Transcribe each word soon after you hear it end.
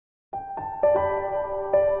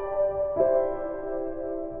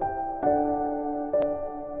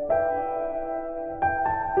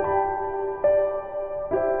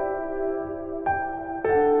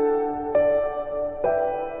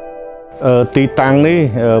ទីតាំងនេះ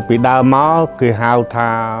ពីដើមមកគេហៅថា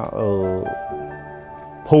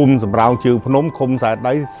ភូមិសំរោងជើងភ្នំឃុំខ្សែ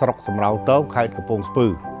ដៃស្រុកសំរោងតោខេត្តកំពង់ស្ពឺ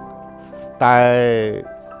តែ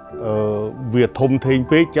វាធំធេង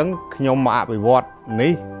ពេកអញ្ចឹងខ្ញុំមកអភិវឌ្ឍ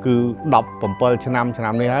នេះគឺ17ឆ្នាំ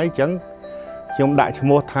នេះហើយអញ្ចឹងខ្ញុំដាក់ឈ្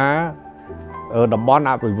មោះថាតំបន់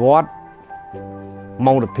អភិវឌ្ឍ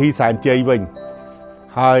ម៉ោងរទ្ធីសែនជ័យវិញ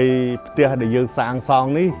ហើយផ្ទះដែលយើងសាងសង់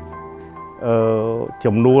នេះ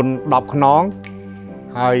ចំនួន10ខ្នង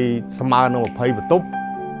ហើយស្មើនឹង20បន្ទប់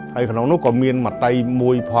ហើយក្នុងនោះក៏មានមត្តេយ្យ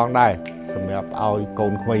មួយផងដែរសម្រាប់ឲ្យកូ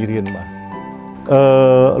នក្មេងរៀនបាទ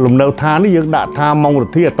លំនៅឋាននេះយើងដាក់ថាម៉ោងរ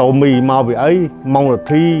ទ្ធីអាតូមីមកពីអីម៉ោងរទ្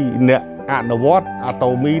ធីអ្នកអនុវត្តអាតូ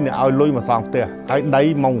មីអ្នកឲ្យលុយមកសង់ផ្ទះហើយដី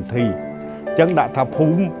ម៉ោងរទ្ធីអញ្ចឹងដាក់ថាភូ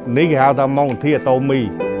មិនេះគេហៅថាម៉ោងរទ្ធីអាតូមី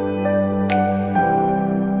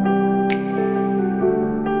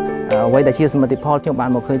អ្វីដែលជាសមិទ្ធផលខ្ញុំបាន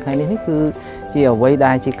មកឃើញថ្ងៃនេះគឺជាអ្វី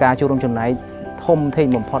ដែលជាការចូលរួមចំណែកធំធេង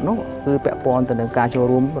បំផុតនោះគឺពាក់ព័ន្ធទៅនឹងការចូល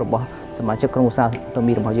រួមរបស់សមាជិកក្រុមឧស្សាហកម្ម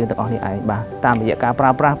របស់យើងទាំងអស់នេះឯងបាទតាមរយៈការប្រើ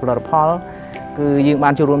ប្រាស់ផលិតផលគឺយើងបា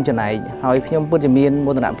នចូលរួមចំណែកហើយខ្ញុំពិតជាមាន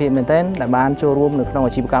មោទនភាពមែនទែនដែលបានចូលរួមនៅក្នុង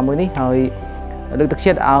អាជីវកម្មមួយនេះហើយលើកទឹក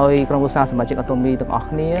ចិត្តឲ្យក្រុមឧស្សាហកម្មសមាជិកអាតូមីទាំងអស់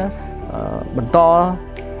គ្នាបន្ត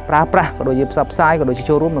ប្រើប្រាស់ក៏ដូចជាផ្សព្វផ្សាយក៏ដូចជា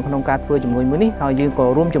ចូលរួមនៅក្នុងការធ្វើជំនួយមួយនេះហើយយើងក៏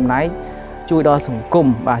រួមចំណែកជួយដល់សង្គម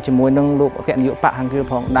បាទជាមួយនឹងលោកអគ្គនាយកបកហង្គា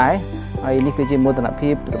ផងដែរហើយនេះគឺជាមោទនភា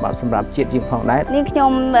ពសម្រាប់ជាតិយើងផងដែរនាងខ្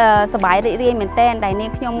ញុំសប្បាយរីករាយមែនទែនដែលនា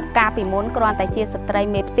ងខ្ញុំកាលពីមុនគ្រាន់តែជាស្ត្រី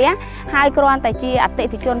មេផ្ទះហើយគ្រាន់តែជាអតិ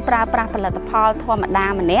ថិជនប្រើប្រាស់ផលិតផលធម្មតា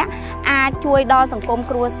ម្នាក់អាចជួយដល់សង្គម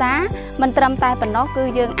គ្រួសារមិនត្រឹមតែប៉ុណ្ណោះគឺ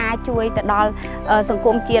យើងអាចជួយទៅដល់សង្គ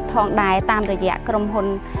មជាតិផងដែរតាមរយៈក្រុមហ៊ុន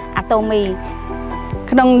អាតូមី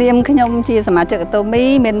ក្នុងនាមខ្ញុំជាសមាជិកអាតូមី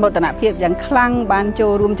មានមោទនភាពយ៉ាងខ្លាំងបានចូ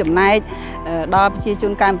លរួមចំណែកដល់ប្រជាជ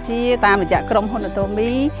នកម្ពុជាតាមរយៈក្រុមហ៊ុនអាតូ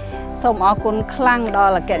មីសូមអរគុណខ្លាំងដ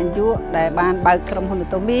ល់អគ្គនាយកដែលបានបើកក្រុមហ៊ុនអា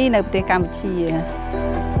តូមីនៅប្រទេសកម្ពុជា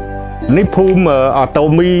នេះភូមិអាតូ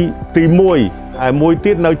មីទី1ហើយមួយ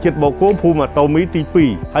ទៀតនៅជិតបូកគោភូមិអាតូមីទី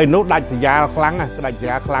2ហើយនោះដាច់ស្រយាលខ្លាំងដាច់ស្រ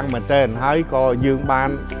យាលខ្លាំងមែនទែនហើយក៏យើងបាន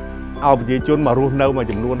ឲ្យប្រជាជនមករស់នៅមួយ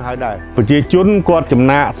ចំនួនហើយដែរប្រជាជនគាត់ចំ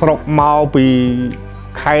ណាក់ស្រុកមកពី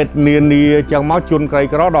ខេត្តនានាចឹងមកជនក្រី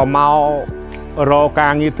ក្រដល់មករកកា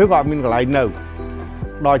រងារធ្វើក៏អត់មានកន្លែងនៅ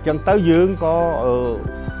ដល់ចឹងទៅយើងក៏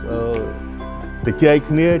ទៅជែក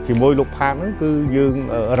គ្នាជាមួយលោកផាតហ្នឹងគឺយើង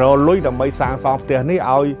រកលុយដើម្បីសាងសង់ផ្ទះនេះ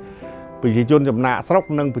ឲ្យប្រជាជនចំណាក់ស្រុក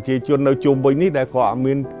និងប្រជាជននៅជុំវិញនេះដែលក៏អត់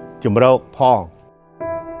មានជំរកផង